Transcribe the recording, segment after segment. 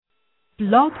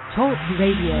Blog Talk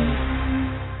Radio.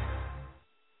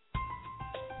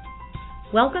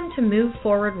 Welcome to Move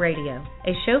Forward Radio,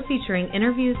 a show featuring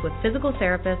interviews with physical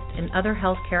therapists and other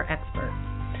healthcare experts.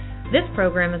 This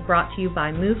program is brought to you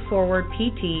by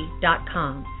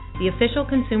MoveForwardPT.com, the official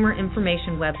consumer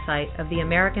information website of the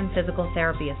American Physical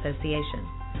Therapy Association.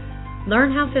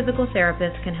 Learn how physical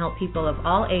therapists can help people of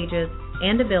all ages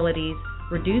and abilities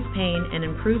reduce pain and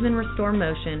improve and restore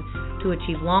motion to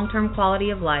achieve long-term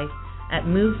quality of life at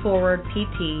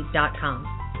MoveForwardPT.com.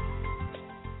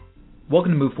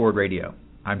 Welcome to Move Forward Radio.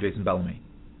 I'm Jason Bellamy.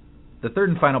 The third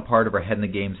and final part of our Head in the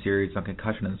Game series on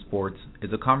concussion in sports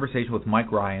is a conversation with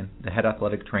Mike Ryan, the head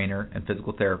athletic trainer and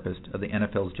physical therapist of the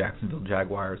NFL's Jacksonville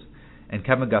Jaguars, and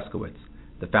Kevin Guskowitz,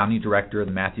 the founding director of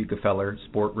the Matthew Gaffeller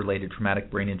Sport-Related Traumatic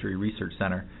Brain Injury Research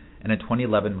Center and a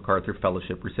 2011 MacArthur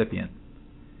Fellowship recipient.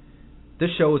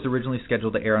 This show was originally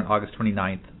scheduled to air on August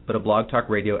 29th, but a Blog Talk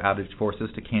Radio outage forced us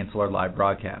to cancel our live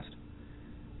broadcast.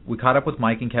 We caught up with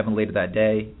Mike and Kevin later that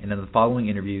day, and in the following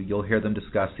interview, you'll hear them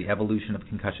discuss the evolution of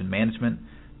concussion management,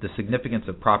 the significance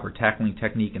of proper tackling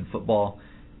technique in football,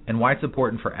 and why it's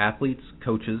important for athletes,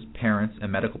 coaches, parents,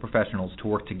 and medical professionals to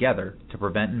work together to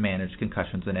prevent and manage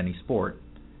concussions in any sport.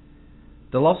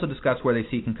 They'll also discuss where they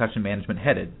see concussion management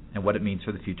headed and what it means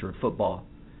for the future of football.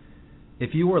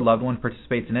 If you or a loved one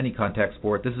participates in any contact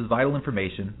sport, this is vital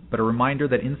information, but a reminder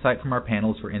that insight from our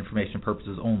panel is for information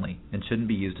purposes only and shouldn't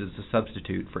be used as a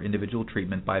substitute for individual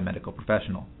treatment by a medical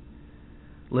professional.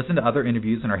 Listen to other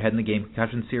interviews in our Head in the Game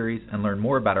concussion series and learn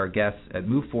more about our guests at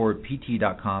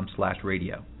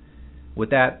moveforwardpt.com/radio. With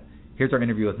that, here's our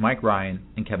interview with Mike Ryan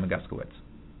and Kevin Guskowitz.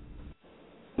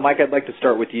 Mike, I'd like to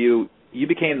start with you. You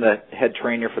became the head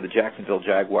trainer for the Jacksonville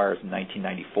Jaguars in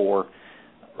 1994.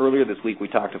 Earlier this week, we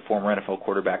talked to former NFL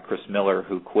quarterback Chris Miller,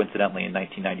 who coincidentally in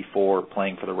 1994,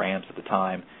 playing for the Rams at the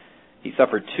time, he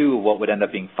suffered 2 of what would end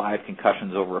up being 5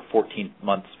 concussions over a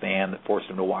 14-month span that forced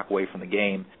him to walk away from the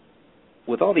game.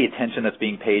 With all the attention that's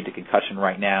being paid to concussion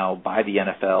right now by the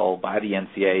NFL, by the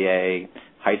NCAA,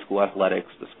 high school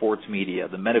athletics, the sports media,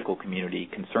 the medical community,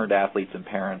 concerned athletes and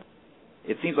parents,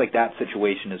 it seems like that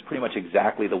situation is pretty much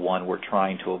exactly the one we're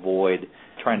trying to avoid,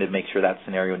 trying to make sure that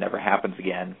scenario never happens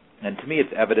again. And to me,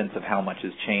 it's evidence of how much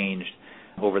has changed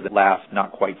over the last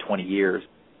not quite 20 years.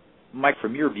 Mike,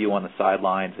 from your view on the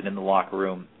sidelines and in the locker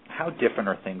room, how different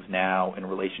are things now in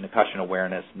relation to concussion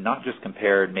awareness, not just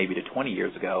compared maybe to 20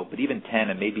 years ago, but even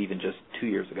 10 and maybe even just 2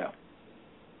 years ago?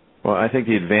 Well, I think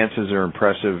the advances are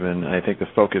impressive, and I think the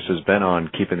focus has been on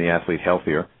keeping the athlete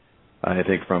healthier. I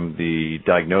think from the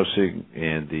diagnosing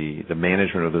and the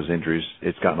management of those injuries,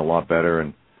 it's gotten a lot better,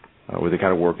 and with the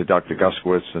kind of work that Dr.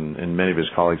 Guskowitz and many of his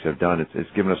colleagues have done, it's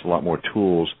given us a lot more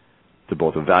tools to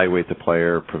both evaluate the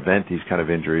player, prevent these kind of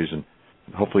injuries, and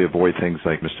hopefully avoid things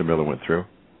like Mr. Miller went through.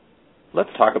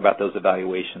 Let's talk about those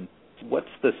evaluations. What's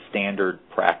the standard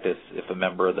practice if a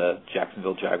member of the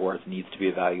Jacksonville Jaguars needs to be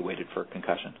evaluated for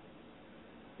concussion?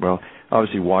 Well,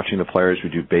 obviously watching the players, we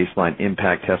do baseline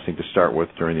impact testing to start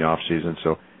with during the off-season.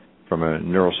 So from a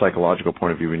neuropsychological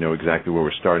point of view, we know exactly where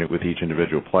we're starting with each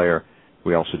individual player.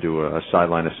 We also do a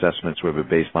sideline assessment, so we have a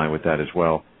baseline with that as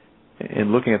well.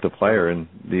 And looking at the player, and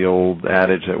the old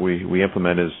adage that we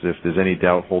implement is if there's any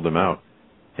doubt, hold them out.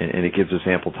 And it gives us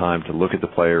ample time to look at the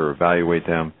player, or evaluate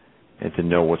them, and to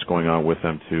know what's going on with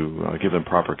them, to give them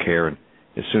proper care. And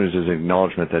as soon as there's an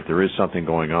acknowledgement that there is something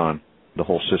going on, the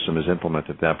whole system is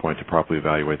implemented at that point to properly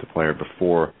evaluate the player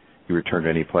before you return to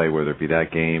any play, whether it be that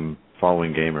game,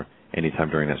 following game, or any time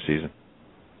during that season.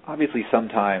 Obviously,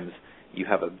 sometimes you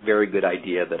have a very good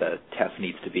idea that a test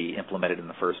needs to be implemented in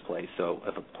the first place. So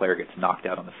if a player gets knocked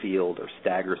out on the field or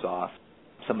staggers off,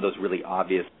 some of those really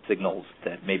obvious signals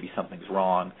that maybe something's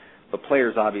wrong. But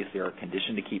players obviously are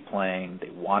conditioned to keep playing. They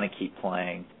want to keep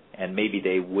playing. And maybe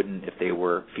they wouldn't, if they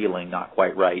were feeling not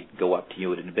quite right, go up to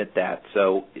you and admit that.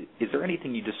 So is there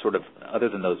anything you just sort of, other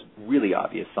than those really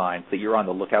obvious signs, that you're on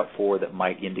the lookout for that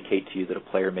might indicate to you that a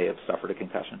player may have suffered a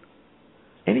concussion?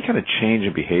 Any kind of change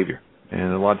in behavior.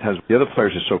 And a lot of times the other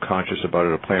players are so conscious about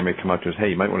it, a player may come up to us, hey,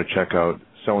 you might want to check out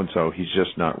so-and-so, he's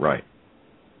just not right.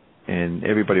 And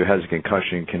everybody who has a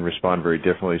concussion can respond very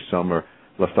differently. Some are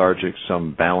lethargic,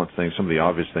 some balance things, some of the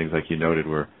obvious things like you noted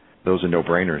were those are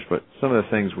no-brainers. But some of the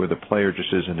things where the player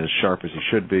just isn't as sharp as he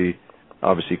should be,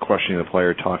 obviously questioning the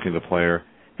player, talking to the player,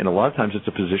 and a lot of times it's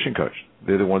a position coach.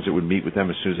 They're the ones that would meet with them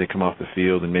as soon as they come off the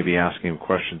field and maybe asking them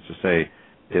questions to say,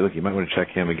 hey, look, you might want to check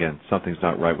him again. Something's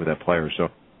not right with that player. So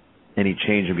any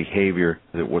change in behavior,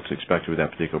 that what's expected with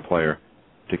that particular player,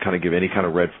 to kind of give any kind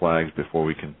of red flags before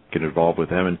we can get involved with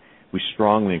them. And we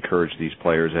strongly encourage these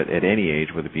players at any age,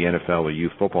 whether it be NFL or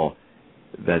youth football,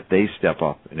 that they step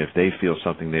up, and if they feel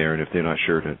something there, and if they're not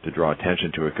sure to draw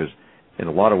attention to it, because in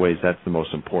a lot of ways that's the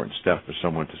most important step for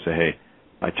someone to say, hey,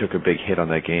 I took a big hit on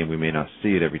that game. We may not see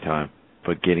it every time,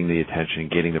 but getting the attention,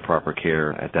 getting the proper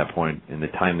care at that point in the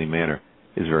timely manner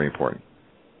is very important.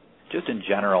 Just in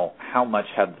general, how much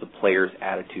have the players'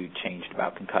 attitude changed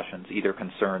about concussions, either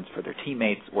concerns for their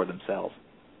teammates or themselves?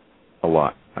 A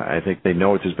lot. I think they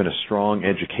know there's been a strong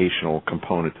educational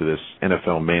component to this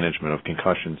NFL management of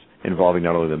concussions involving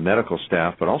not only the medical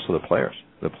staff but also the players.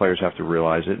 The players have to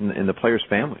realize it, and the player's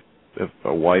family. If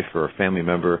a wife or a family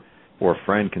member or a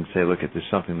friend can say, look, if there's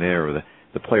something there, or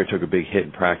the player took a big hit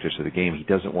in practice of the game, he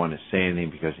doesn't want to say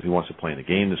anything because he wants to play in the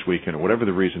game this weekend, or whatever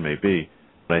the reason may be.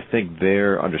 But I think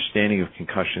their understanding of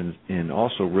concussions and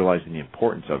also realizing the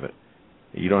importance of it.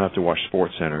 You don't have to watch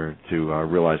SportsCenter to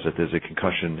realize that there's a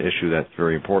concussion issue that's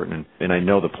very important. And I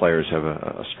know the players have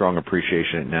a strong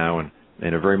appreciation now and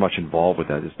are very much involved with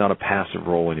that. It's not a passive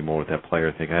role anymore with that player.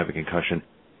 I think I have a concussion,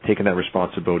 taking that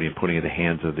responsibility and putting it in the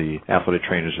hands of the athletic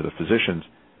trainers or the physicians.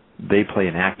 They play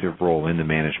an active role in the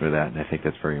management of that, and I think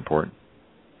that's very important.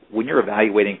 When you're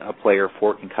evaluating a player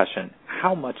for concussion,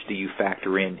 how much do you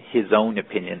factor in his own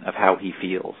opinion of how he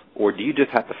feels? Or do you just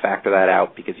have to factor that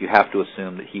out because you have to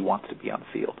assume that he wants to be on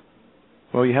the field?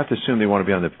 Well, you have to assume they want to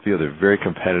be on the field. They're very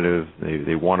competitive.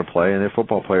 They want to play, and they're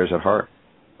football players at heart.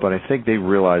 But I think they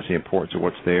realize the importance of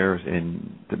what's there,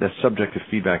 and that subjective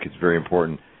feedback is very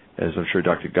important, as I'm sure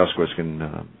Dr. Guskowitz can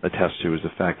attest to, is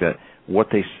the fact that what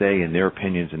they say and their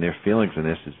opinions and their feelings in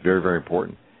this is very, very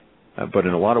important. But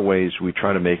in a lot of ways, we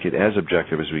try to make it as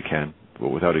objective as we can, but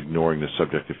without ignoring the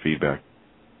subjective feedback.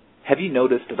 Have you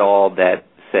noticed at all that,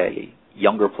 say,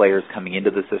 younger players coming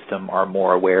into the system are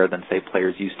more aware than, say,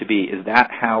 players used to be? Is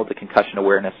that how the concussion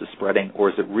awareness is spreading, or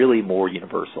is it really more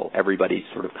universal? Everybody's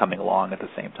sort of coming along at the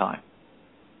same time.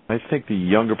 I think the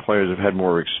younger players have had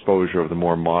more exposure of the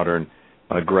more modern,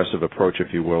 aggressive approach,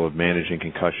 if you will, of managing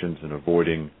concussions and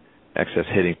avoiding excess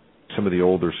hitting. Some of the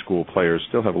older school players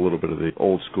still have a little bit of the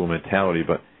old school mentality,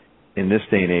 but in this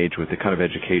day and age, with the kind of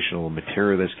educational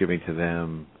material that's given to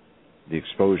them, the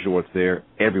exposure to what's there,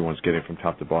 everyone's getting from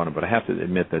top to bottom. But I have to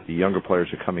admit that the younger players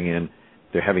are coming in,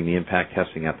 they're having the impact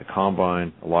testing at the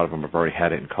combine. A lot of them have already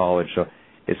had it in college. So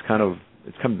it's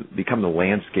become the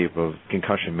landscape of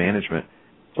concussion management.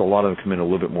 So a lot of them come in a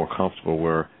little bit more comfortable,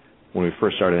 where when we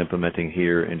first started implementing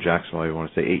here in Jacksonville, I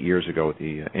want to say 8 years ago with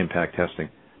the impact testing,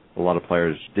 a lot of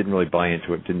players didn't really buy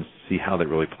into it, didn't see how that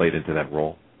really played into that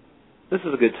role. This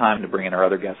is a good time to bring in our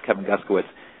other guest, Kevin Guskowitz.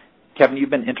 Kevin, you've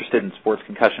been interested in sports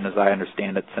concussion, as I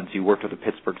understand it, since you worked with the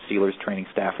Pittsburgh Steelers training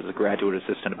staff as a graduate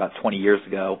assistant about 20 years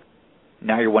ago.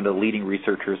 Now you're one of the leading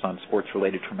researchers on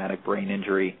sports-related traumatic brain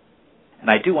injury. And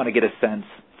I do want to get a sense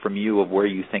from you of where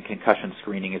you think concussion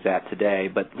screening is at today,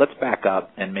 but let's back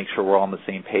up and make sure we're all on the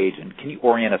same page. And can you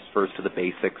orient us first to the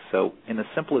basics? So in the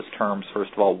simplest terms,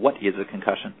 first of all, what is a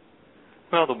concussion?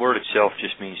 Well, the word itself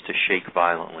just means to shake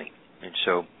violently. And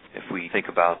so if we think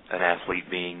about an athlete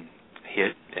being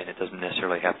hit, and it doesn't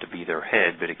necessarily have to be their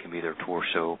head, but it can be their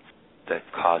torso that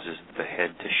causes the head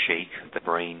to shake. The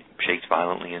brain shakes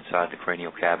violently inside the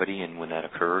cranial cavity, and when that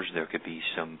occurs, there could be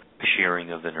some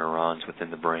shearing of the neurons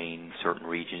within the brain, certain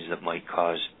regions that might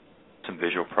cause some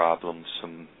visual problems,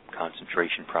 some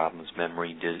concentration problems,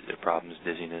 memory problems,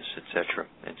 dizziness, etc.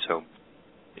 And so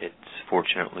it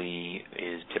fortunately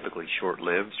is typically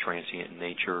short-lived, transient in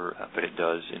nature, but it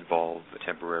does involve a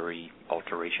temporary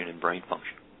alteration in brain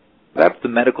function. That's the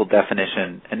medical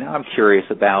definition, and now I'm curious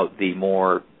about the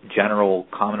more general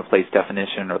commonplace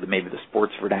definition, or maybe the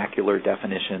sports vernacular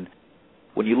definition.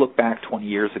 When you look back 20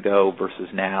 years ago versus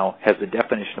now, has the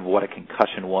definition of what a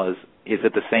concussion was, is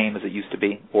it the same as it used to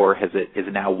be, or is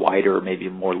it now wider, maybe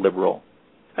more liberal?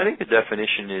 I think the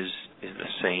definition is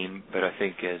the same, but I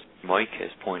think, as Mike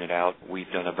has pointed out,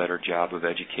 we've done a better job of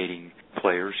educating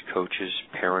players, coaches,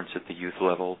 parents at the youth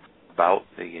level about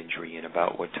the injury and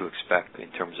about what to expect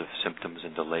in terms of symptoms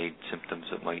and delayed symptoms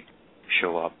that might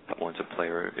show up once a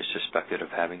player is suspected of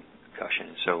having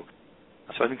concussion. So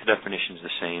I think the definition is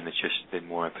the same. It's just been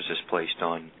more emphasis placed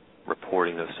on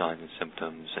reporting those signs and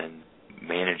symptoms and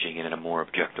managing it in a more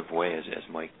objective way, as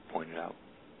Mike pointed out.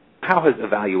 How has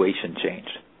evaluation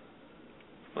changed?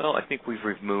 Well, I think we've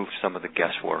removed some of the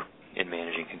guesswork in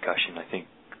managing concussion. I think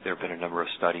there have been a number of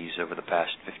studies over the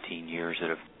past 15 years that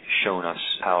have shown us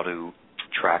how to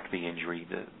track the injury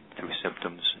through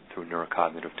symptoms, through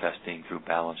neurocognitive testing, through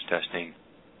balance testing.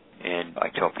 And I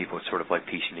tell people it's sort of like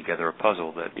piecing together a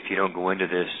puzzle, that if you don't go into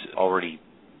this already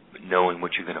knowing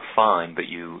what you're going to find, but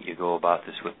you go about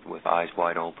this with eyes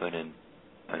wide open and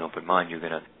an open mind, you're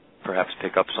going to perhaps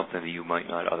pick up something that you might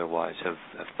not otherwise have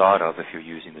thought of if you're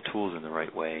using the tools in the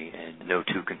right way. And no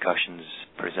two concussions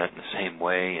present in the same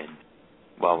way. And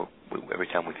while every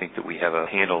time we think that we have a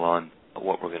handle on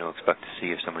what we're going to expect to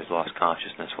see if somebody's lost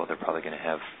consciousness, well, they're probably going to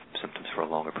have symptoms for a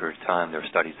longer period of time. There are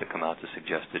studies that come out to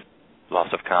suggest that loss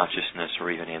of consciousness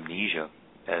or even amnesia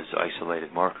as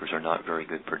isolated markers are not very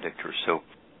good predictors. So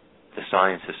the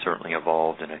science has certainly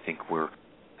evolved, and I think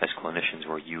as clinicians,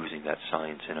 we're using that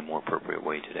science in a more appropriate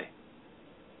way today.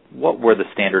 What were the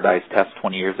standardized tests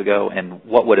 20 years ago, and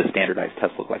what would a standardized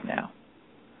test look like now?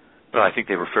 Well, I think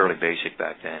they were fairly basic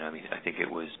back then. I mean, I think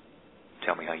it was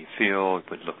tell me how you feel.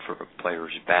 It would look for a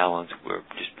player's balance. We're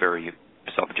just very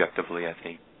subjectively, I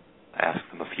think, ask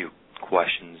them a few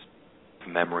questions,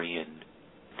 memory, and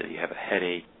do you have a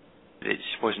headache? It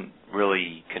just wasn't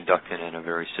really conducted in a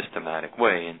very systematic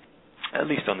way, and at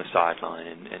least on the sideline.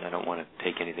 And I don't want to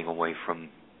take anything away from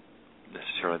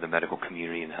necessarily the medical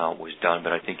community and how it was done,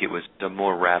 but I think it was a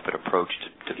more rapid approach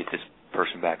to get this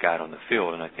person back out on the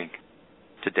field, and I think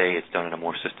today it's done in a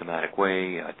more systematic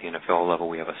way. At the NFL level,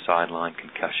 we have a sideline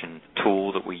concussion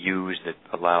tool that we use that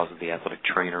allows the athletic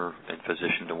trainer and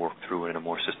physician to work through it in a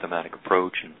more systematic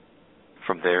approach, and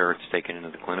from there it's taken into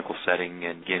the clinical setting,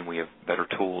 and again, we have better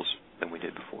tools than we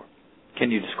did before.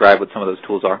 Can you describe what some of those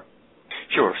tools are?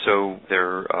 Sure. So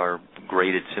there are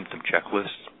graded symptom checklists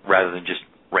rather than just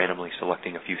randomly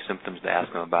selecting a few symptoms to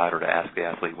ask them about or to ask the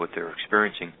athlete what they're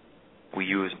experiencing. We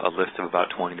use a list of about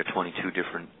 20 to 22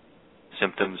 different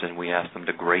symptoms, and we ask them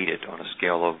to grade it on a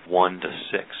scale of 1 to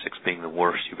 6, 6 being the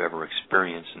worst you've ever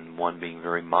experienced and 1 being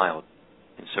very mild.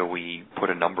 And so we put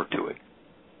a number to it.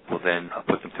 We'll then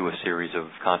put them through a series of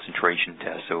concentration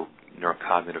tests, so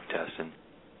neurocognitive tests, and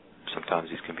sometimes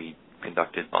these can be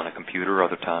conducted on a computer,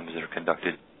 other times they're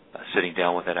conducted sitting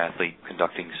down with that athlete,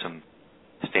 conducting some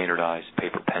standardized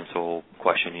paper-pencil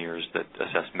questionnaires that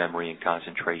assess memory and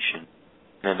concentration.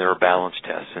 And then there are balance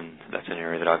tests, and that's an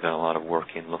area that I've done a lot of work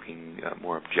in, looking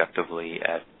more objectively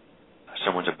at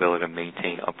someone's ability to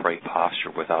maintain upright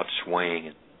posture without swaying.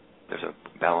 And there's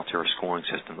a balancer or scoring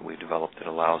system that we've developed that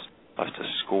allows us to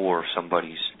score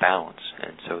somebody's balance,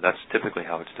 and so that's typically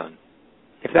how it's done.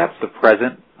 If that's the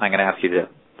present, I'm going to ask you to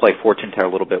play fortune teller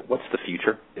a little bit. What's the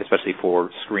future, especially for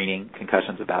screening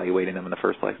concussions, evaluating them in the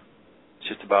first place? It's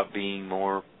just about being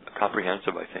more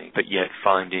comprehensive, I think, but yet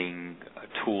finding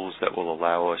tools that will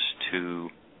allow us to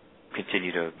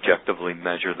continue to objectively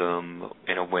measure them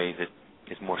in a way that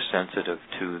is more sensitive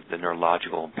to the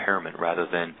neurological impairment rather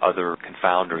than other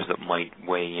confounders that might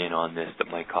weigh in on this that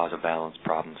might cause a balance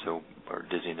problem, or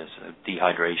dizziness,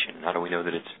 dehydration. How do we know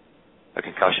that it's a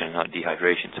concussion and not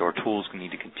dehydration? So our tools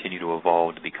need to continue to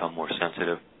evolve to become more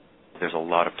sensitive. There's a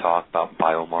lot of talk about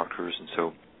biomarkers, and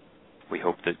so we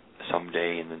hope that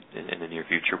someday in the near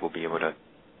future we'll be able to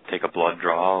take a blood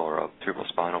draw or a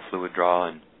cerebrospinal fluid draw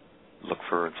and look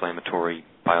for inflammatory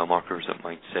biomarkers that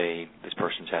might say this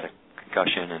person's had a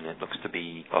concussion and it looks to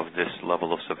be of this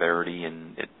level of severity,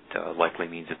 and it likely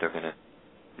means that they're going to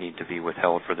need to be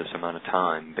withheld for this amount of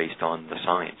time based on the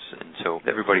science. And so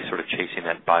everybody's sort of chasing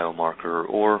that biomarker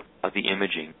or the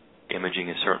imaging. Imaging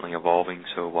is certainly evolving,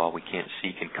 so while we can't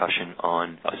see concussion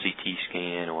on a CT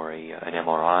scan or an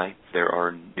MRI, there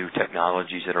are new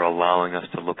technologies that are allowing us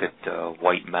to look at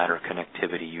white matter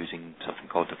connectivity using something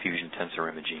called diffusion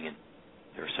tensor imaging, and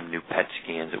there are some new PET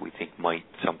scans that we think might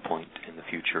at some point in the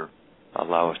future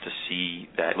allow us to see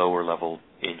that lower level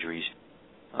injuries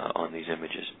on these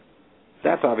images.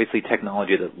 That's obviously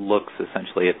technology that looks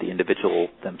essentially at the individual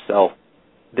themselves.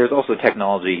 There's also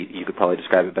technology, you could probably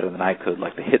describe it better than I could,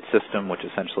 like the HIT system, which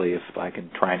essentially, if I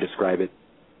can try and describe it,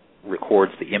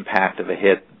 records the impact of a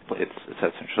hit. It's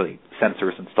essentially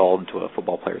sensors installed into a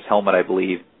football player's helmet, I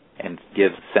believe, and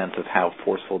gives a sense of how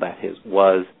forceful that hit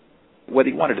was. Whether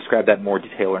you want to describe that in more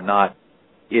detail or not,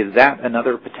 is that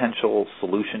another potential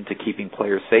solution to keeping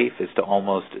players safe, is to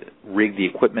almost rig the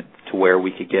equipment to where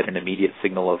we could get an immediate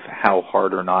signal of how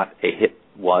hard or not a hit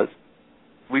was?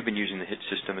 We've been using the HIT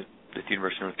system at the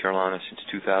University of North Carolina since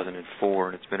 2004,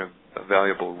 and it's been a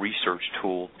valuable research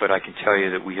tool, but I can tell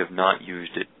you that we have not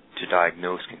used it to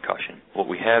diagnose concussion. What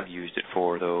we have used it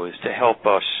for, though, is to help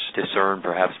us discern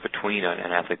perhaps between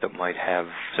an athlete that might have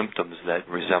symptoms that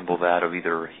resemble that of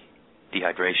either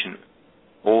dehydration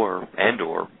or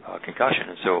concussion.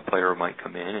 And so a player might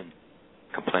come in and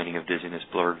complaining of dizziness,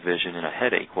 blurred vision, and a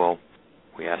headache. Well,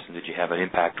 we asked them, did you have an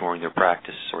impact during their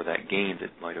practice or that game that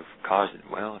might have caused it?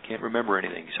 Well, I can't remember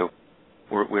anything. So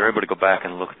we're able to go back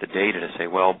and look at the data to say,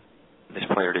 well, this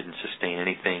player didn't sustain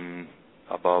anything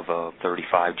above a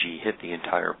 35G hit the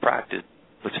entire practice.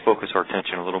 Let's focus our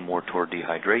attention a little more toward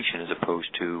dehydration as opposed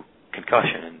to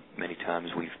concussion, and many times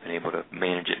we've been able to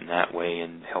manage it in that way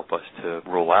and help us to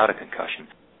rule out a concussion.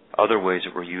 Other ways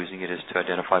that we're using it is to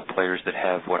identify players that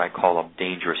have what I call a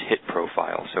dangerous hit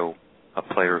profile. So a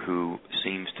player who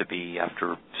seems to be,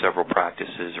 after several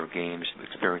practices or games,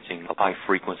 experiencing a high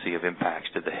frequency of impacts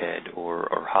to the head or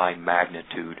high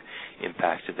magnitude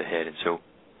impacts to the head. And so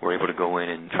we're able to go in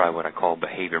and try what I call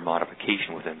behavior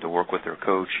modification with them, to work with their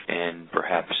coach and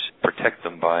perhaps protect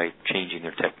them by changing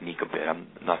their technique a bit. I'm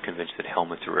not convinced that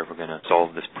helmets are ever going to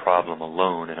solve this problem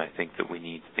alone, and I think that we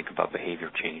need to think about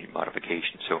behavior change and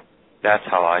modification. So that's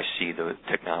how I see the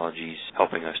technologies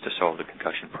helping us to solve the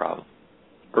concussion problem.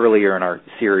 Earlier in our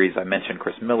series, I mentioned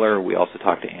Chris Miller. We also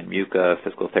talked to Ann Muka, a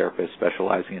physical therapist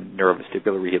specializing in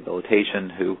neurovestibular rehabilitation,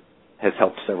 who has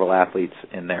helped several athletes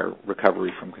in their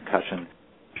recovery from concussion.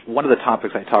 One of the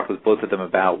topics I talked with both of them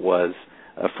about was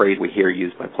a phrase we hear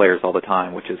used by players all the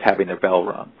time, which is having their bell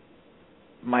rung.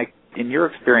 Mike, in your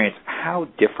experience, how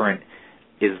different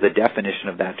is the definition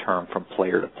of that term from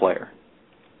player to player?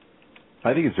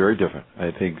 I think it's very different.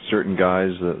 I think certain guys,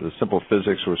 the simple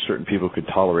physics where certain people could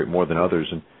tolerate more than others,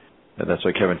 and that's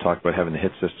why Kevin talked about having the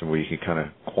hit system where you can kind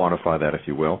of quantify that, if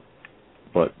you will.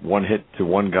 But one hit to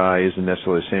one guy isn't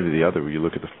necessarily the same to the other. When you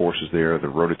look at the forces there, the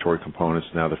rotatory components,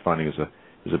 now they're finding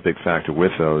is a big factor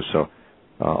with those. So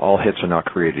all hits are not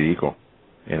created equal.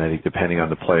 And I think depending on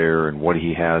the player and what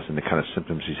he has and the kind of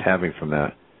symptoms he's having from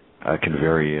that, can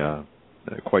vary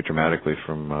quite dramatically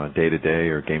from day to day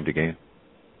or game to game.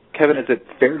 Kevin, is it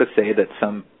fair to say that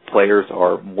some players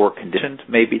are more conditioned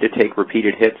maybe to take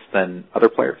repeated hits than other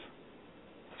players?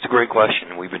 It's a great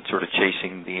question. We've been sort of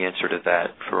chasing the answer to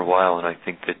that for a while, and I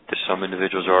think that some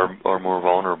individuals are more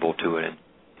vulnerable to it. And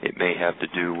it may have to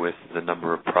do with the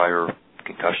number of prior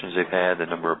concussions they've had, the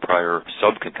number of prior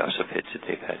subconcussive hits that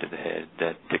they've had to the head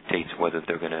that dictates whether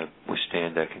they're going to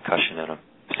withstand that concussion on a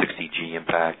 60G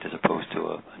impact as opposed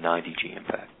to a 90G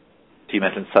impact. You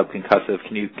mentioned subconcussive.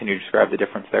 Can you describe the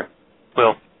difference there?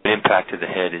 Well, the impact to the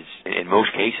head is, in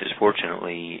most cases,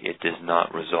 fortunately, it does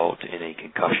not result in a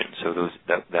concussion. So those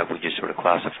that we just sort of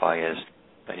classify as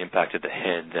an impact to the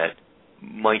head that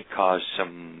might cause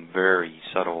some very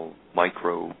subtle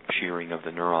micro shearing of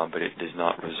the neuron, but it does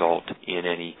not result in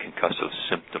any concussive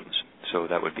symptoms. So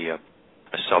that would be a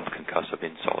subconcussive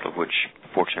insult, of which,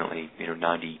 fortunately,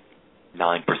 99%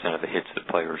 of the hits that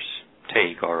players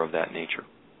take are of that nature.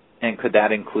 And could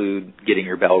that include getting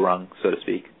your bell rung, so to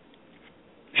speak?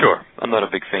 Sure. I'm not a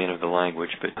big fan of the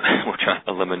language, but we're trying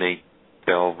to eliminate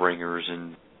bell ringers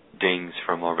and dings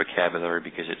from our vocabulary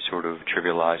because it sort of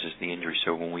trivializes the injury.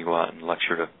 So when we go out and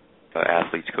lecture to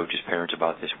athletes, coaches, parents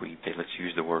about this, we say let's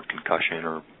use the word concussion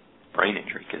or brain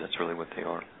injury because that's really what they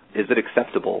are. Is it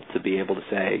acceptable to be able to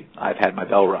say, I've had my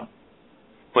bell rung?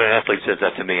 When an athlete says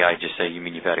that to me, I just say, you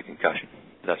mean you've had a concussion?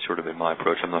 That's sort of been my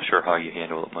approach. I'm not sure how you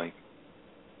handle it, Mike.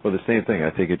 Well, the same thing.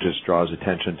 I think it just draws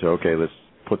attention to, okay, let's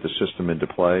put the system into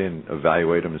play and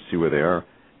evaluate them and see where they are.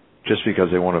 Just because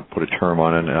they want to put a term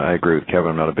on it, and I agree with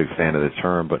Kevin, I'm not a big fan of the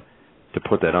term, but to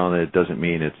put that on it doesn't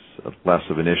mean it's less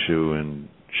of an issue and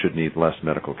should need less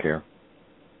medical care.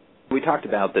 We talked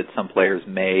about that some players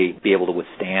may be able to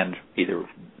withstand either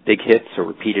big hits or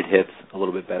repeated hits a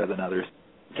little bit better than others.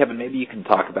 Kevin, maybe you can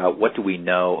talk about what do we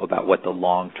know about what the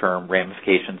long-term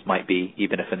ramifications might be,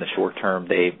 even if in the short term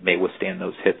they may withstand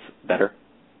those hits better?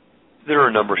 There are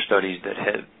a number of studies that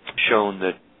have shown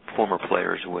that former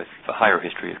players with a higher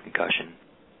history of concussion,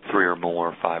 3 or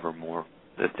more, 5 or more,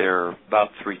 that they're about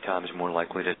 3 times more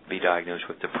likely to be diagnosed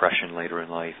with depression later in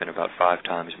life and about 5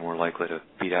 times more likely to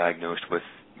be diagnosed with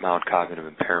mild cognitive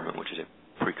impairment, which is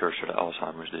a precursor to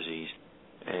Alzheimer's disease.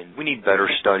 And we need better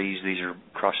studies. These are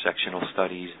cross-sectional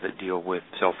studies that deal with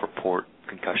self-report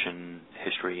concussion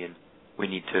history, and we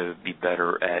need to be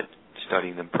better at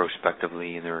studying them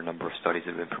prospectively, and there are a number of studies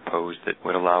that have been proposed that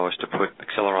would allow us to put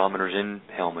accelerometers in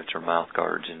helmets or mouth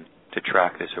guards and to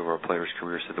track this over a player's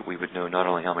career so that we would know not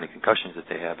only how many concussions that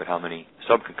they have, but how many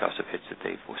subconcussive hits that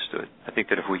they've withstood. I think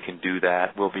that if we can do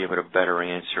that, we'll be able to better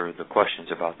answer the questions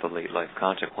about the late life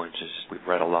consequences. We've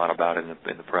read a lot about it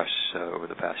in the press over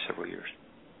the past several years.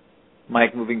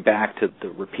 Mike, moving back to the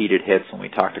repeated hits, when we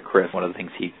talked to Chris, one of the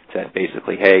things he said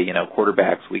basically, hey,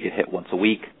 quarterbacks, we get hit once a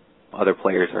week. Other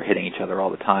players are hitting each other all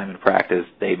the time in practice.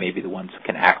 They may be the ones who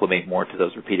can acclimate more to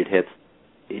those repeated hits.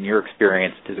 In your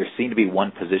experience, does there seem to be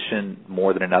one position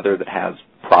more than another that has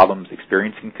problems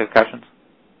experiencing concussions?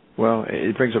 Well,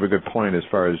 it brings up a good point as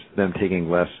far as them taking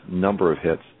less number of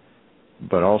hits.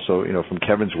 But also, from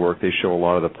Kevin's work, they show a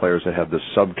lot of the players that have the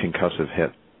subconcussive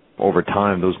hit. Over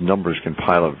time, those numbers can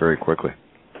pile up very quickly.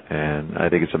 And I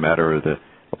think it's a matter of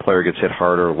a player gets hit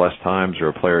harder less times or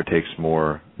a player takes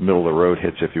more middle-of-the-road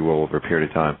hits, if you will, over a period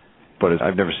of time. but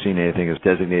I've never seen anything as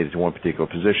designated to one particular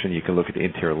position. You can look at the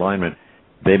interior linemen.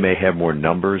 They may have more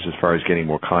numbers as far as getting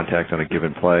more contact on a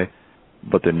given play,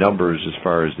 but the numbers as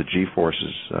far as the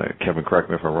G-forces, Kevin, correct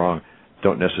me if I'm wrong,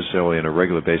 don't necessarily on a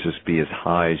regular basis be as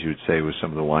high as you would say with some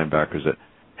of the linebackers that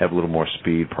have a little more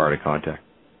speed prior to contact.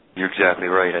 You're exactly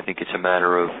right. I think it's a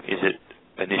matter of, is it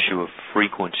an issue of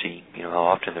frequency, how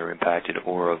often they're impacted,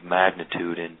 or of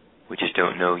magnitude, and we just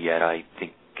don't know yet. I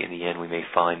think in the end we may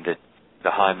find that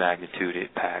the high magnitude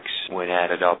impacts, when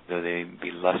added up, though they may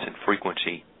be less in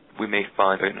frequency, we may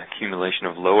find an accumulation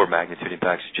of lower magnitude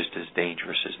impacts just as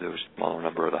dangerous as those smaller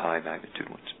number of the high magnitude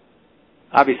ones.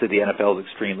 Obviously, the NFL is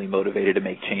extremely motivated to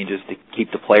make changes to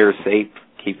keep the players safe,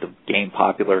 keep the game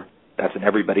popular. That's in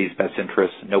everybody's best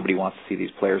interest. Nobody wants to see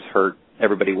these players hurt.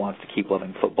 Everybody wants to keep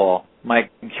loving football.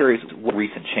 Mike, I'm curious, what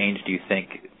recent change do you think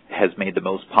has made the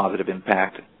most positive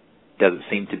impact? Does it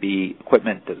seem to be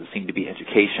equipment? Does it seem to be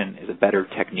education? Is it better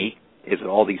technique? Is it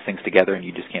all these things together and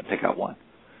you just can't pick out one?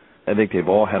 I think they've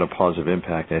all had a positive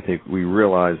impact. I think we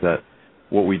realize that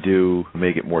what we do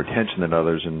may get more attention than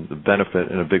others, and the benefit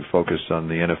and a big focus on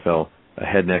the NFL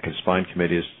head, neck, and spine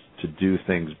committee is to do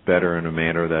things better in a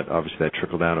manner that obviously that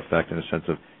trickle-down effect in a sense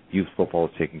of youth football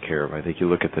is taken care of. I think you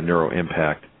look at the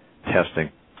neuro-impact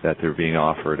testing that they're being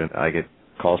offered, and I get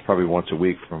calls probably once a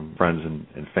week from friends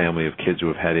and family of kids who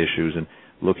have had issues and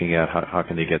looking at how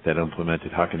can they get that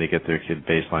implemented, how can they get their kid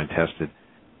baseline tested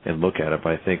and look at it.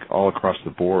 But I think all across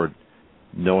the board,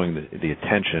 knowing the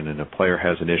attention and a player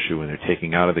has an issue and they're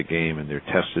taking out of the game and they're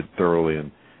tested thoroughly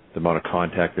and the amount of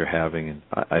contact they're having, and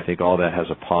I think all that has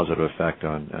a positive effect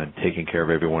on taking care of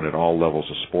everyone at all levels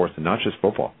of sports and not just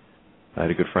football. I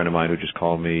had a good friend of mine who just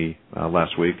called me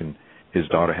last week, and his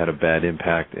daughter had a bad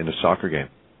impact in a soccer game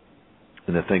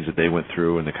and the things that they went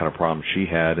through and the kind of problems she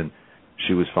had, and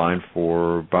she was fine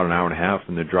for about an hour and a half,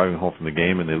 and they're driving home from the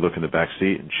game and they look in the back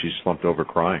seat and she slumped over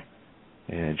crying.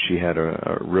 And she had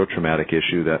a real traumatic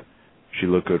issue that she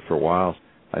looked good for a while.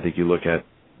 I think you look at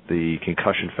the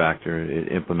concussion factor,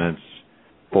 it implements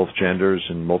both genders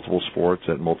and multiple sports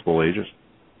at multiple ages.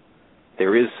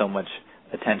 There is so much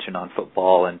attention on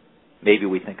football, and maybe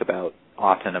we think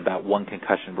often about one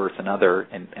concussion versus another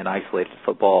and isolate to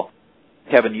football.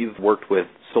 Kevin, you've worked with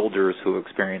soldiers who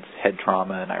experienced head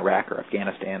trauma in Iraq or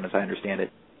Afghanistan, as I understand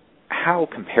it. How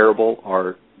comparable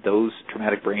are those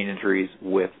traumatic brain injuries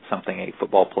with something a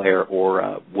football player or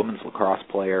a women's lacrosse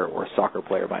player or a soccer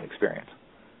player might experience?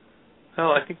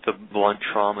 Well, I think the blunt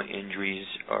trauma injuries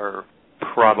are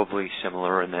probably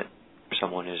similar in that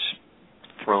someone is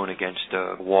thrown against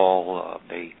a wall,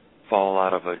 they fall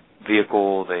out of a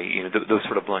vehicle, those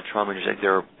sort of blunt trauma injuries.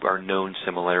 There are known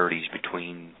similarities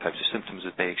between types of symptoms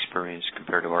that they experience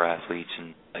compared to our athletes,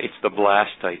 and it's the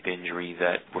blast type injury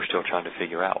that we're still trying to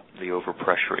figure out, the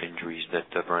overpressure injuries that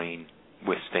the brain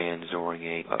withstands during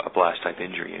a blast type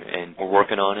injury, and we're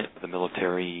working on it. The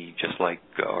military, just like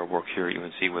our work here at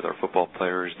UNC with our football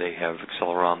players, they have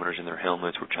accelerometers in their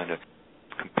helmets. We're trying to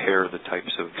compare the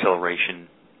types of acceleration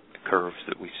curves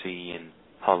that we see and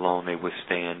how long they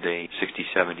withstand a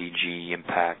 60-70 G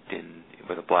impact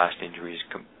with a blast injury as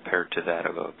compared to that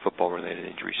of a football-related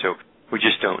injury. So we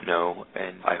just don't know,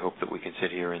 and I hope that we can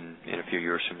sit here in a few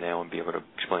years from now and be able to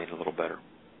explain it a little better.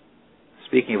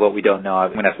 Speaking of what we don't know,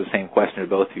 I'm going to ask the same question to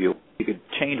both of you. If you could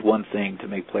change one thing to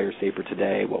make players safer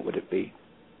today, what would it be?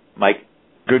 Mike?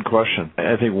 Good question.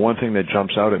 I think one thing that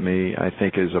jumps out at me, I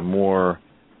think, is a more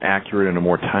accurate and a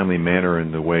more timely manner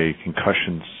in the way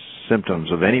concussion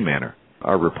symptoms of any manner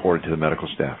are reported to the medical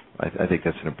staff. I think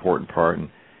that's an important part. And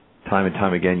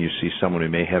time again, you see someone who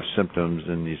may have symptoms,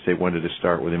 and you say, when did it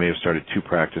start? Well, they may have started 2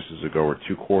 practices ago or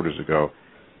 2 quarters ago.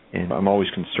 And I'm always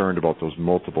concerned about those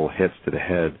multiple hits to the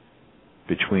head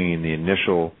between the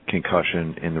initial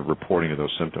concussion and the reporting of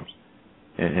those symptoms.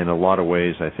 And in a lot of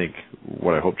ways, I think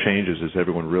what I hope changes is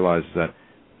everyone realizes that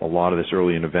a lot of this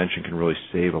early intervention can really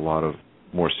save a lot of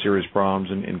more serious problems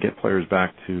and get players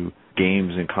back to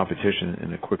games and competition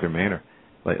in a quicker manner.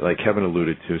 Like Kevin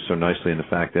alluded to so nicely in the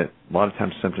fact that a lot of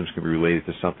times symptoms can be related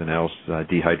to something else,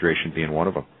 dehydration being one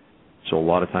of them. So a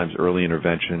lot of times early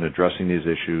intervention, addressing these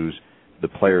issues, the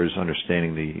players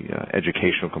understanding the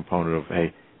educational component of,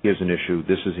 hey, here's an issue,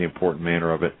 this is the important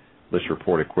manner of it, let's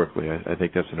report it quickly. I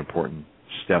think that's an important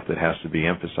step that has to be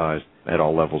emphasized at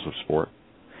all levels of sport.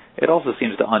 It also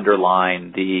seems to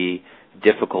underline the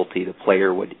difficulty the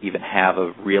player would even have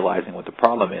of realizing what the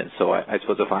problem is. So I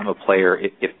suppose if I'm a player,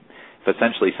 if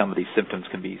essentially some of these symptoms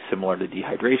can be similar to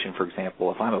dehydration, for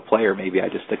example, if I'm a player, maybe I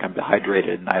just think I'm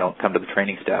dehydrated and I don't come to the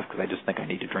training staff because I just think I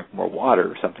need to drink more water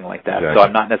or something like that. Exactly. So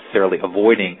I'm not necessarily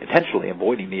intentionally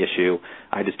avoiding the issue.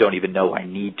 I just don't even know I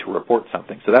need to report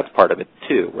something. So that's part of it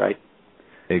too, right?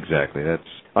 Exactly. That's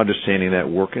understanding that,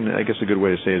 working, I guess a good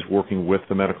way to say is working with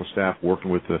the medical staff,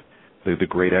 working with the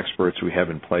great experts we have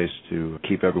in place to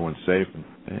keep everyone safe,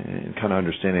 and kind of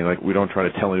understanding, like, we don't try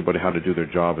to tell anybody how to do their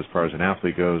job as far as an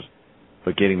athlete goes,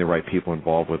 but getting the right people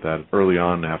involved with that early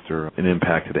on after an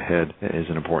impact to the head is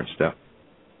an important step.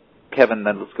 Kevin,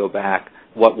 then let's go back.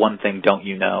 What one thing don't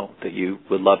you know that you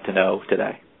would love to know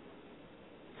today?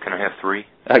 Can I have three?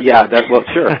 Yeah, well,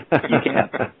 sure, you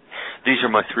can. These are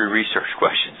my three research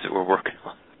questions that we're working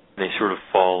on. They sort of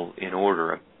fall in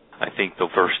order. I think the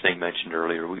first thing mentioned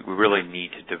earlier, we really need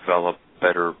to develop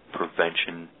better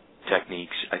prevention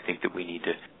techniques. I think that we need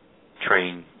to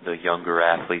train the younger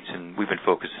athletes, and we've been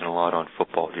focusing a lot on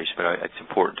football, Jason, but it's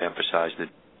important to emphasize that,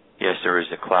 yes, there is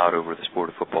a cloud over the sport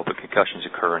of football, but concussions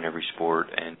occur in every sport,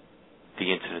 and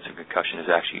the incidence of concussion is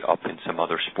actually up in some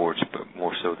other sports, but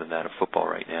more so than that of football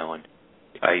right now. And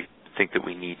I think that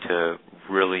we need to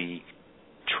really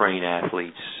train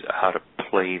athletes how to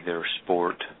play their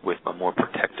sport with a more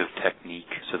protective technique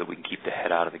so that we can keep the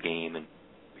head out of the game, and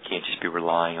we can't just be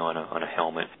relying on a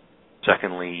helmet.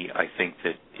 Secondly, I think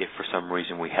that if for some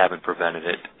reason we haven't prevented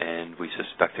it and we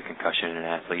suspect a concussion in an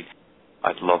athlete,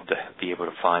 I'd love to be able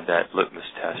to find that litmus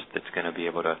test that's going to be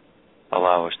able to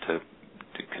allow us to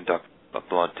conduct a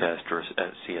blood test or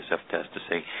a CSF test to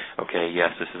say, okay, yes,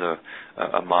 this is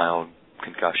a mild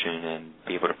concussion, and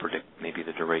be able to predict maybe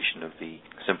the duration of the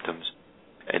symptoms.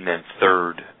 And then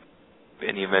third,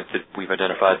 in the event that we've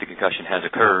identified the concussion has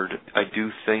occurred, I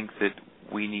do think that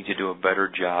we need to do a better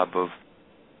job of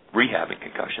rehabbing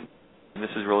concussion. And this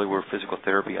is really where physical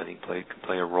therapy, I think, can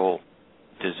play a role.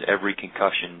 Does every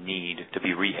concussion need to be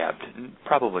rehabbed?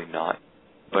 Probably not.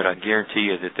 But I guarantee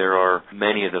you that there are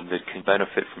many of them that can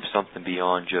benefit from something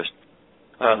beyond just,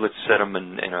 let's set them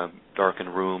in a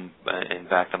darkened room and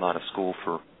back them out of school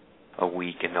for a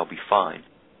week and they'll be fine.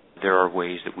 There are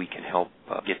ways that we can help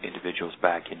get individuals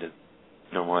back into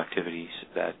normal activities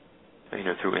that,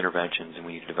 through interventions, and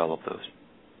we need to develop those.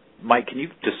 Mike, can you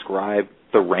describe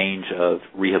the range of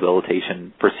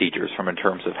rehabilitation procedures from in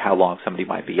terms of how long somebody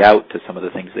might be out to some of the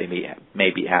things they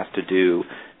may be asked to do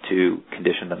to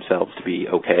condition themselves to be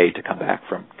okay to come back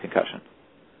from concussion?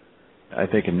 I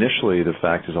think initially the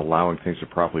fact is allowing things to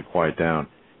properly quiet down.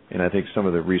 And I think some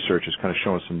of the research is kind of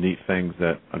showing some neat things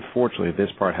that, unfortunately, this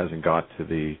part hasn't got to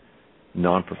the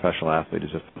non-professional athlete, is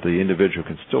if the individual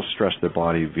can still stress their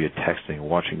body via texting,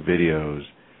 watching videos,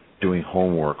 doing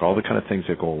homework, all the kind of things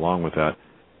that go along with that.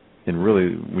 And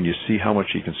really, when you see how much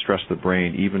you can stress the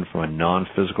brain, even from a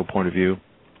non-physical point of view,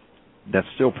 that's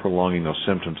still prolonging those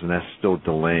symptoms, and that's still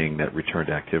delaying that return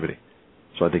to activity.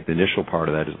 So I think the initial part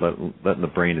of that is letting the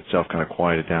brain itself kind of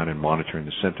quiet it down and monitoring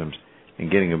the symptoms and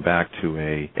getting them back to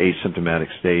a asymptomatic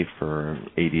state for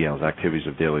ADLs, activities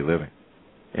of daily living.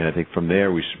 And I think from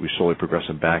there, we slowly progress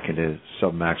them back into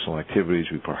sub-maximal activities.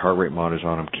 We put heart rate monitors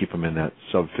on them, keep them in that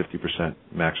sub-50%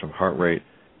 maximum heart rate,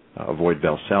 avoid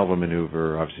Valsalva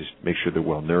maneuver, obviously make sure they're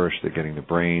well-nourished, they're getting the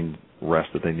brain rest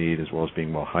that they need as well as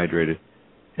being well-hydrated,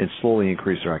 and slowly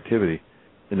increase their activity.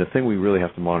 And the thing we really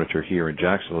have to monitor here in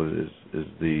Jacksonville is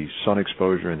the sun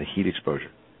exposure and the heat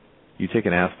exposure. You take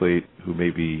an athlete who may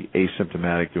be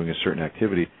asymptomatic doing a certain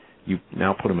activity, you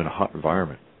now put them in a hot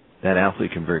environment. That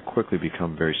athlete can very quickly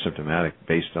become very symptomatic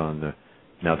based on the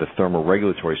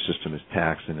thermoregulatory system is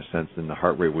taxed in a sense, and the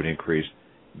heart rate would increase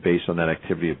based on that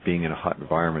activity of being in a hot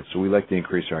environment. So we like to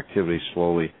increase our activity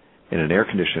slowly in an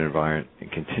air-conditioned environment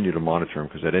and continue to monitor them,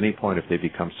 because at any point if they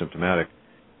become symptomatic,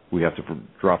 we have to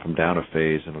drop them down a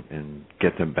phase and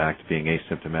get them back to being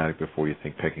asymptomatic before you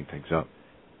think picking things up.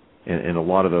 And a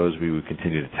lot of those, we would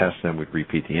continue to test them. We'd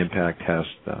repeat the impact test.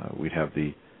 We'd have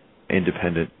the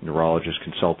independent neurologist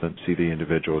consultant see the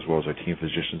individual as well as our team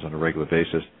physicians on a regular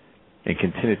basis and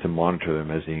continue to monitor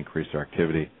them as they increase their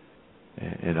activity.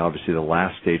 And obviously the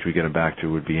last stage we get them back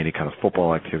to would be any kind of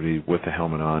football activity with the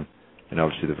helmet on, and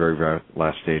obviously the very, very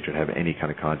last stage would have any kind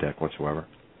of contact whatsoever.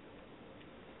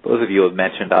 Both of you have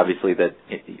mentioned, obviously, that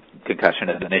concussion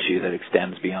is an issue that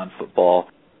extends beyond football.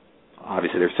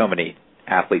 Obviously, there's so many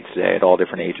athletes today at all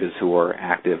different ages who are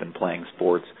active and playing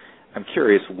sports. I'm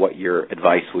curious what your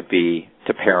advice would be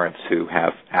to parents who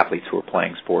have athletes who are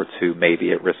playing sports who may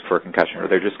be at risk for a concussion, or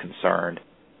they're just concerned.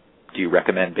 Do you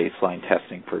recommend baseline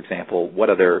testing, for example?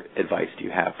 What other advice do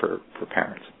you have for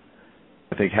parents?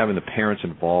 I think having the parents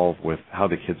involved with how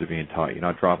the kids are being taught. You're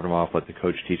not dropping them off, let the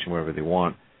coach teach them whatever they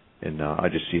want. And I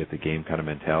just see it the game kind of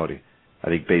mentality. I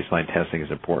think baseline testing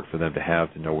is important for them to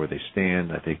have, to know where they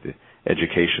stand. I think the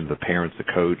education of the parents,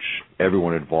 the coach,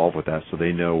 everyone involved with that, so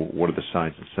they know what are the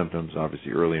signs and symptoms.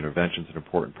 Obviously, early intervention is an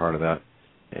important part of that.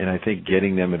 And I think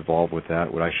getting them involved with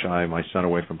that. Would I shy my son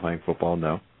away from playing football?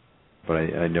 No. But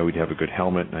I know he'd have a good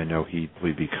helmet, and I know he'd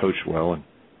be coached well,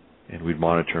 and we'd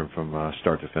monitor him from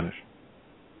start to finish.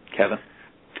 Kevin?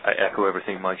 I echo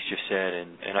everything Mike's just said,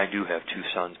 and I do have two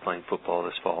sons playing football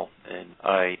this fall, and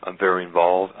I'm very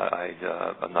involved.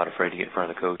 I'm not afraid to get in front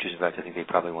of the coaches. In fact, I think they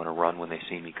probably want to run when they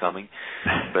see me coming.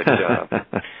 But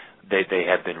they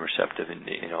have been receptive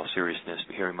in all seriousness,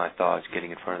 hearing my thoughts, getting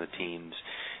in front of the teams,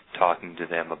 talking to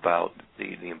them about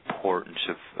the importance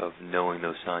of knowing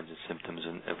those signs and symptoms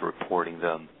and of reporting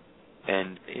them.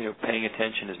 And, paying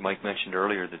attention, as Mike mentioned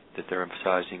earlier, that they're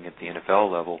emphasizing at the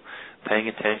NFL level, paying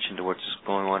attention to what's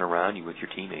going on around you with your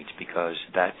teammates, because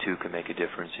that, too, can make a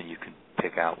difference, and you can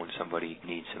pick out when somebody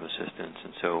needs some assistance.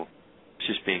 And so it's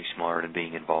just being smart and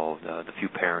being involved. The few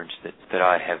parents that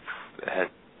I have had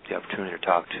the opportunity to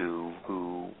talk to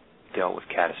who dealt with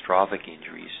catastrophic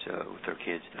injuries with their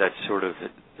kids, that sort of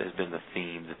has been the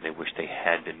theme, that they wish they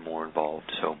had been more involved.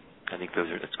 So I think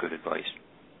that's good advice.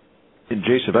 And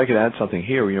Jason, if I could add something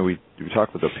here, we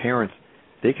talked with the parents.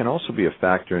 They can also be a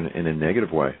factor in a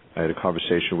negative way. I had a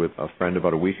conversation with a friend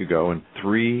about a week ago, and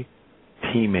 3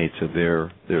 teammates of their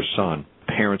son,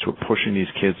 parents were pushing these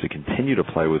kids to continue to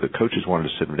play with it. Coaches wanted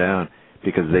to sit them down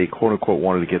because they, quote-unquote,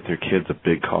 wanted to get their kids a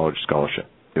big college scholarship.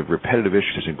 If repetitive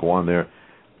issues and go on there,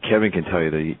 Kevin can tell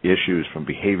you the issues from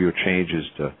behavioral changes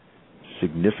to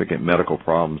significant medical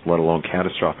problems, let alone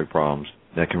catastrophic problems,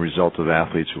 that can result of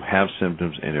athletes who have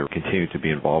symptoms and are continuing to be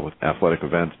involved with athletic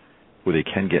events where they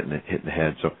can get hit in the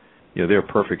head. So, they're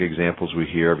perfect examples we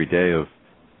hear every day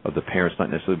of the parents not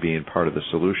necessarily being part of the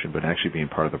solution, but actually being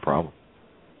part of the problem.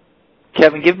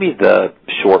 Kevin, give me the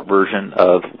short version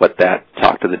of what that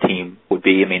talk to the team would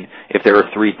be. I mean, if there are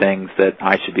 3 things that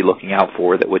I should be looking out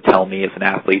for that would tell me as an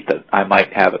athlete that I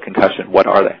might have a concussion, what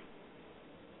are they?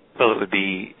 Well, it would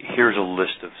be, here's a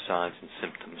list of signs and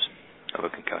symptoms of a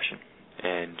concussion.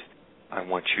 And I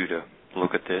want you to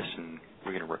look at this, and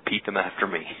we're going to repeat them after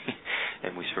me.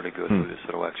 And we sort of go through this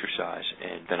little exercise.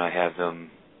 And then I have them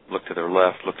look to their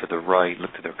left, look to their right,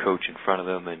 look to their coach in front of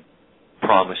them, and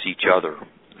promise each other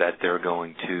that they're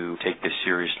going to take this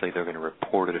seriously. They're going to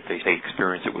report it if they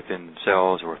experience it within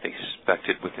themselves or if they suspect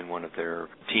it within one of their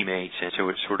teammates. And so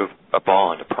it's sort of a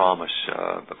bond, a promise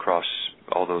across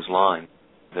all those lines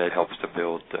that helps to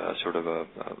build sort of a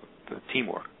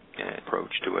teamwork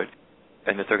approach to it.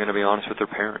 And that they're going to be honest with their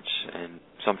parents. And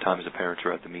sometimes the parents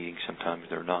are at the meeting, sometimes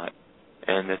they're not.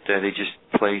 And that they just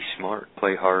play smart,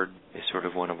 play hard is sort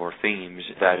of one of our themes.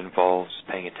 That involves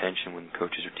paying attention when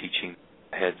coaches are teaching,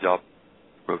 heads up,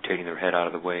 rotating their head out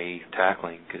of the way,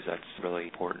 tackling, because that's really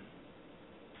important.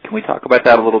 Can we talk about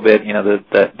that a little bit?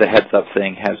 The heads up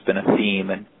thing has been a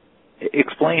theme, and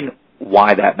explain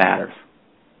why that matters.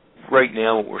 Right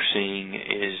now what we're seeing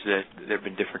is that there have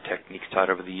been different techniques taught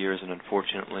over the years, and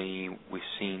unfortunately we've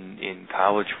seen in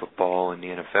college football and the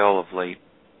NFL of late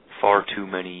far too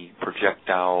many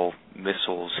projectile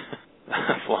missiles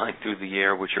flying through the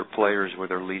air, which are players where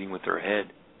they're leading with their head.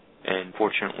 And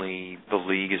fortunately the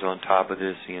league is on top of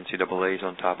this, the NCAA is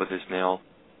on top of this now,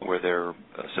 where they're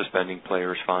suspending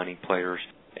players, fining players,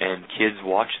 and kids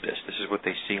watch this. This is what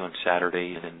they see on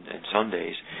Saturdays and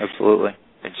Sundays. Absolutely.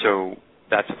 And so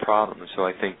that's a problem. And so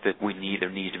I think that there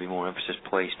needs to be more emphasis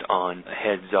placed on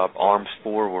heads up, arms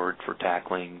forward for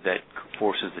tackling that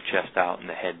forces the chest out and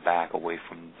the head back away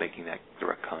from making that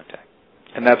direct contact.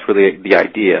 And that's really the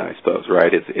idea, I suppose,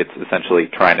 right? It's essentially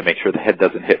trying to make sure the head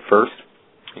doesn't hit first.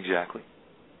 Exactly.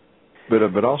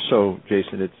 But also,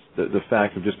 Jason, it's the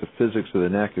fact of just the physics of the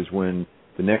neck is when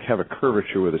the neck have a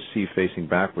curvature with a C facing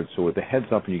backwards. So with the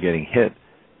head's up and you're getting hit,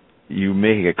 you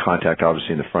may get contact,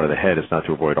 obviously, in the front of the head. It's not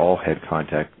to avoid all head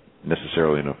contact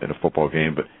necessarily in a football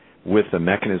game, but with the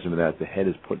mechanism of that, the head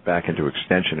is put back into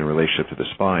extension in relationship to the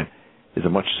spine, is a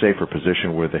much safer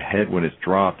position where the head, when it's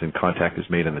dropped and contact is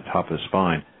made on the top of the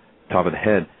spine, top of the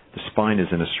head, the spine is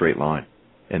in a straight line.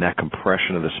 And that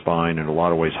compression of the spine, in a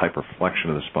lot of ways hyperflexion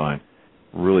of the spine,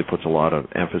 really puts a lot of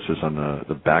emphasis on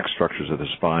the back structures of the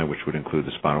spine, which would include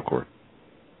the spinal cord.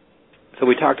 So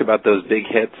we talked about those big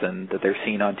hits and that they're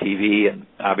seen on TV, and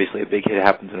obviously a big hit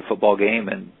happens in a football game,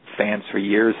 and fans for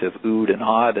years have oohed and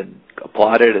awed and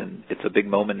applauded, and it's a big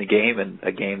moment in the game and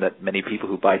a game that many people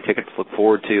who buy tickets look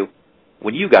forward to.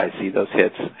 When you guys see those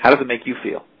hits, how does it make you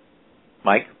feel?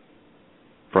 Mike?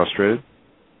 Frustrated.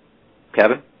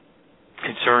 Kevin?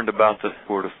 Concerned about the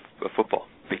sport of football,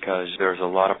 because there's a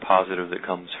lot of positive that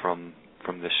comes from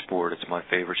this sport. It's my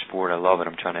favorite sport. I love it.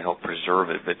 I'm trying to help preserve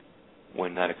it, but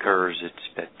when that occurs,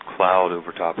 it's that cloud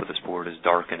over top of the sport is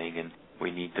darkening, and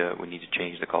we need to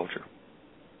change the culture.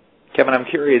 Kevin, I'm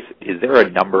curious, is there a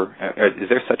number, is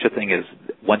there such a thing as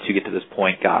once you get to this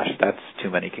point, gosh, that's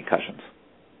too many concussions?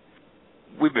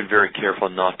 We've been very careful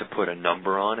not to put a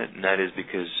number on it, and that is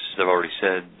because, as I've already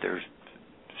said, there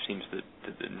seems that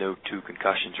no two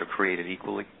concussions are created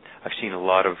equally. I've seen a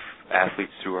lot of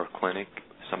athletes through our clinic.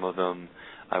 Some of them,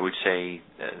 I would say,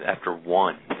 after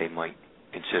one, they might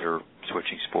consider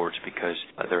switching sports because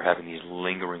they're having these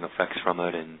lingering effects from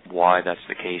it, and why that's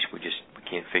the case, we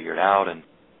can't figure it out. And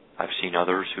I've seen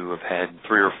others who have had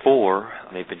 3 or 4,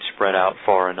 and they've been spread out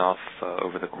far enough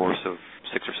over the course of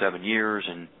 6 or 7 years,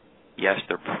 and yes,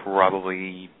 they're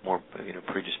probably more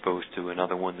predisposed to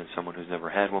another one than someone who's never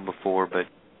had one before, but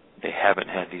they haven't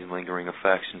had these lingering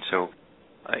effects, and so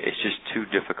it's just too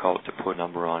difficult to put a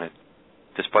number on it,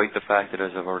 despite the fact that,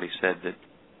 as I've already said, that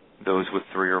those with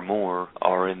 3 or more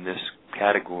are in this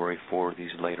category for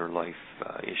these later life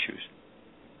issues.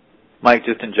 Mike,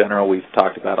 just in general, we've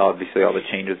talked about obviously all the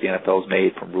changes the NFL's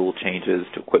made, from rule changes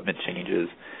to equipment changes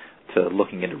to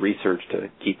looking into research to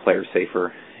keep players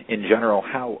safer. In general,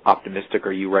 how optimistic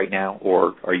are you right now,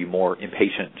 or are you more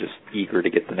impatient, just eager to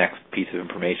get the next piece of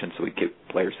information so we get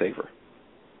players safer?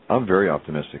 I'm very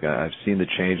optimistic. I've seen the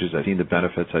changes. I've seen the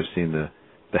benefits. I've seen the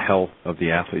health of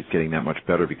the athletes getting that much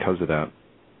better because of that.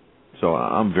 So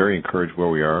I'm very encouraged where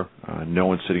we are. No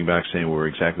one's sitting back saying we're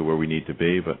exactly where we need to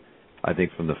be, but I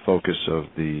think from the focus of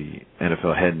the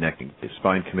NFL head, neck, and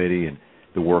spine committee and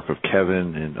the work of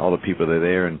Kevin and all the people that are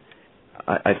there, and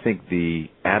I think the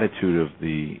attitude of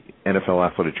the NFL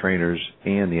athletic trainers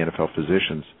and the NFL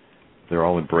physicians, they're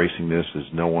all embracing this. As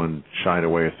no one shied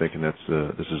away of thinking this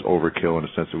is overkill in the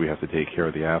sense that we have to take care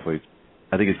of the athletes.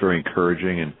 I think it's very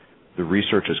encouraging, and the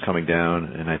research is coming down,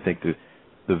 and I think the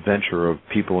venture of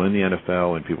people in the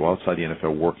NFL and people outside the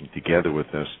NFL working together with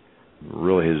this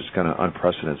really is kind of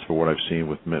unprecedented for what I've seen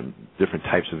with different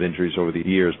types of injuries over the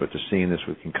years, but just seeing this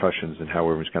with concussions and how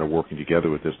everyone's kind of working together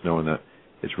with this, knowing that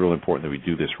it's real important that we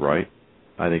do this right,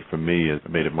 I think for me it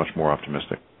made it much more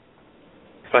optimistic.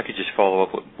 If I could just follow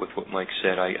up with what Mike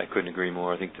said, I couldn't agree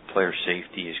more. I think the player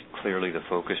safety is clearly the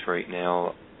focus right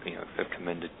now. I've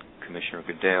commended Commissioner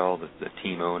Goodell, the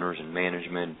team owners and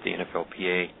management, the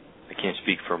NFLPA. I can't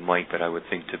speak for Mike, but I would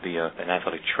think to be an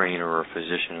athletic trainer or a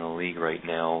physician in the league right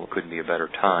now couldn't be a better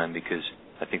time, because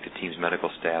I think the team's medical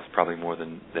staff, probably more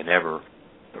than ever,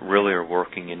 really are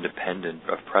working independent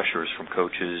of pressures from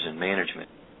coaches and management.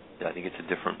 I think it's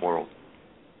a different world.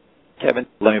 Kevin,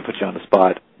 let me put you on the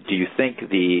spot. Do you think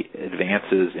the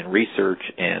advances in research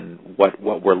and what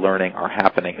we're learning are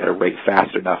happening at a rate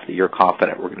fast enough that you're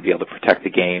confident we're going to be able to protect the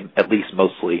game, at least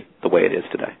mostly the way it is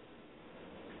today?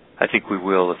 I think we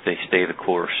will if they stay the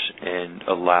course and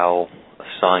allow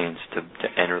science to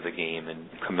enter the game, and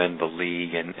commend the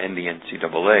league and the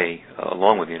NCAA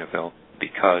along with the NFL,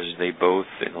 because they both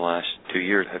in the last 2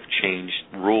 years have changed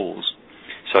rules,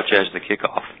 such as the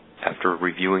kickoff, after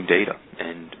reviewing data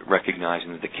and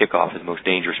recognizing that the kickoff is the most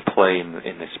dangerous play in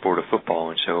the sport of football.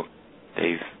 And so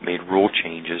they've made rule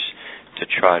changes to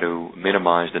try to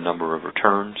minimize the number of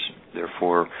returns,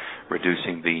 therefore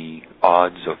reducing the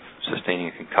odds of sustaining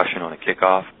a concussion on a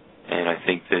kickoff. And I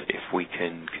think that if we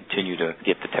can continue to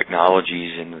get the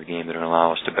technologies into the game that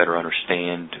allow us to better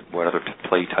understand what other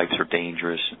play types are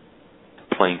dangerous,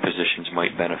 playing positions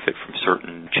might benefit from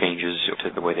certain changes to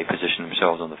the way they position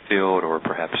themselves on the field, or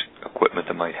perhaps equipment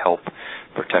that might help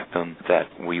protect them, that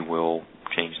we will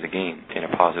change the game in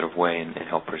a positive way and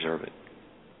help preserve it.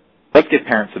 Let's give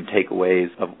parents some takeaways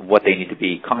of what they need to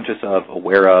be conscious of,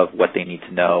 aware of, what they need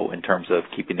to know in terms of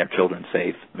keeping their children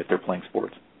safe if they're playing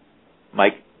sports.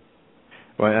 Mike?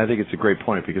 Well, I think it's a great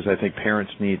point, because I think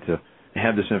parents need to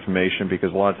have this information,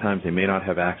 because a lot of times they may not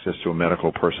have access to a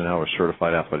medical personnel or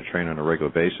certified athletic trainer on a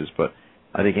regular basis. But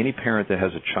I think any parent that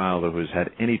has a child who has had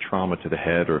any trauma to the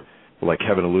head, or like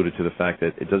Kevin alluded to, the fact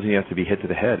that it doesn't have to be hit to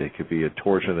the head. It could be a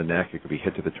torsion of the neck. It could be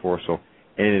hit to the torso.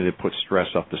 Anything that puts stress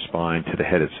up the spine to the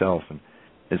head itself. And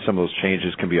some of those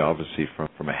changes can be obviously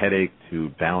from a headache to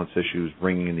balance issues,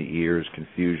 ringing in the ears,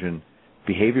 confusion,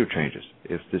 behavior changes.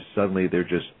 If suddenly they're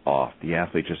just off, the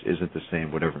athlete just isn't the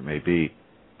same, whatever it may be.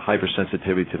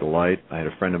 Hypersensitivity to the light. I had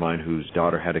a friend of mine whose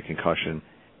daughter had a concussion,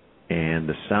 and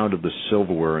the sound of the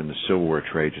silverware in the silverware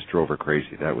tray just drove her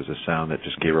crazy. That was a sound that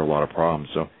just gave her a lot of problems.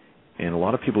 And a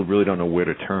lot of people really don't know where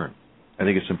to turn. I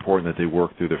think it's important that they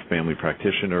work through their family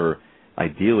practitioner, or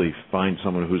ideally find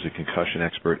someone who's a concussion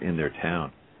expert in their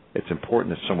town. It's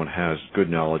important that someone has good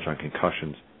knowledge on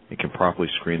concussions and can properly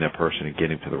screen that person and get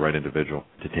him to the right individual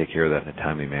to take care of that in a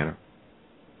timely manner.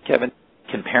 Kevin,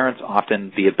 can parents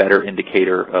often be a better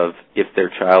indicator of if their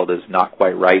child is not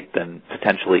quite right than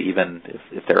potentially even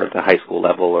if they're at the high school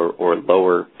level or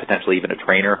lower, potentially even a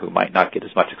trainer who might not get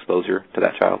as much exposure to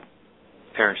that child?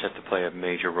 Parents have to play a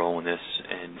major role in this,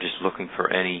 and just looking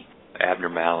for any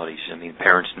abnormalities. I mean,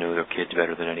 parents know their kids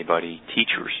better than anybody.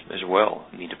 Teachers as well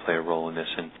need to play a role in this.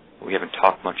 And we haven't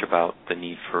talked much about the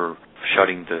need for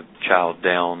shutting the child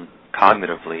down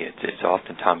cognitively. It's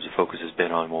oftentimes the focus has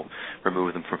been on, well,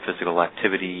 remove them from physical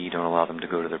activity, don't allow them to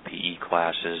go to their PE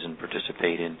classes and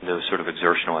participate in those sort of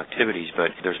exertional activities.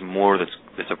 But there's more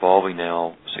that's evolving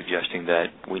now, suggesting that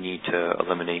we need to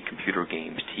eliminate computer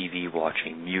games, TV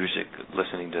watching, music,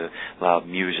 listening to loud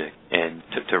music, and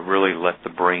to really let the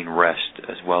brain rest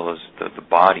as well as the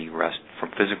body rest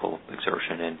from physical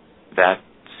exertion. And there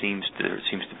seems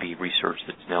to be research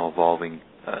that's now evolving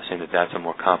saying that that's a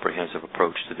more comprehensive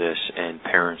approach to this, and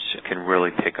parents can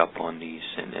really pick up on these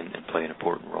and play an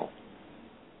important role.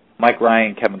 Mike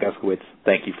Ryan, Kevin Guskowitz,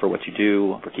 thank you for what you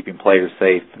do, for keeping players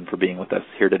safe, and for being with us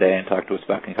here today and talking to us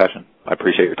about concussion. I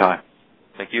appreciate your time.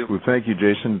 Thank you. Well, thank you,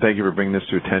 Jason. Thank you for bringing this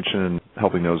to attention and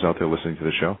helping those out there listening to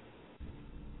the show.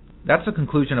 That's the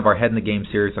conclusion of our Head in the Game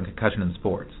series on concussion in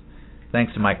sports.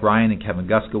 Thanks to Mike Ryan and Kevin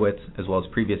Guskowitz, as well as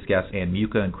previous guests Ann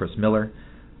Muka and Chris Miller.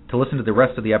 To listen to the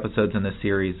rest of the episodes in this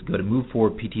series, go to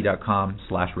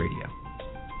moveforwardpt.com/radio.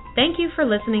 Thank you for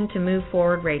listening to Move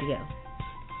Forward Radio.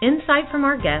 Insight from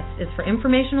our guests is for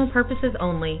informational purposes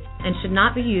only and should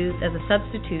not be used as a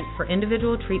substitute for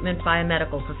individual treatment by a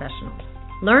medical professional.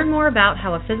 Learn more about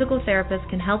how a physical therapist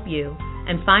can help you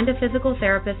and find a physical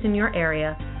therapist in your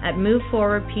area at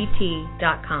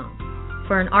moveforwardpt.com.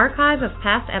 For an archive of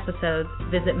past episodes,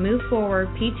 visit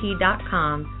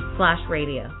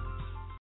moveforwardpt.com/radio.